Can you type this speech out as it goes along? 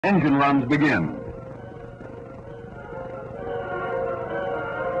Engine runs begin.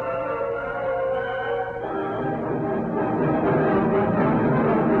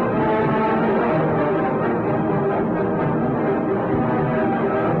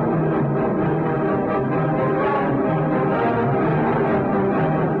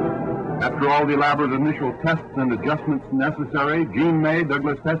 After all the elaborate initial tests and adjustments necessary, Gene May,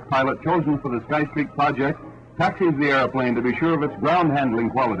 Douglas test pilot chosen for the Skystreak project, taxis the airplane to be sure of its ground handling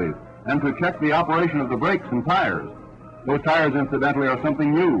qualities and to check the operation of the brakes and tires. Those tires, incidentally, are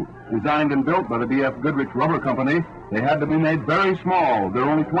something new. Designed and built by the B.F. Goodrich Rubber Company, they had to be made very small. They're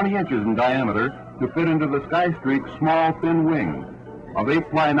only 20 inches in diameter to fit into the Skystreak's small, thin wing. Of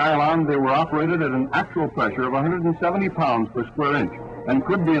 8-ply nylon, they were operated at an actual pressure of 170 pounds per square inch and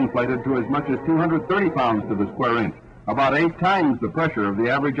could be inflated to as much as 230 pounds to the square inch, about 8 times the pressure of the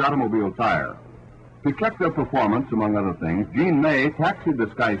average automobile tire. To check their performance, among other things, Gene May taxied the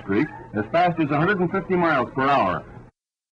Skystreak as fast as 150 miles per hour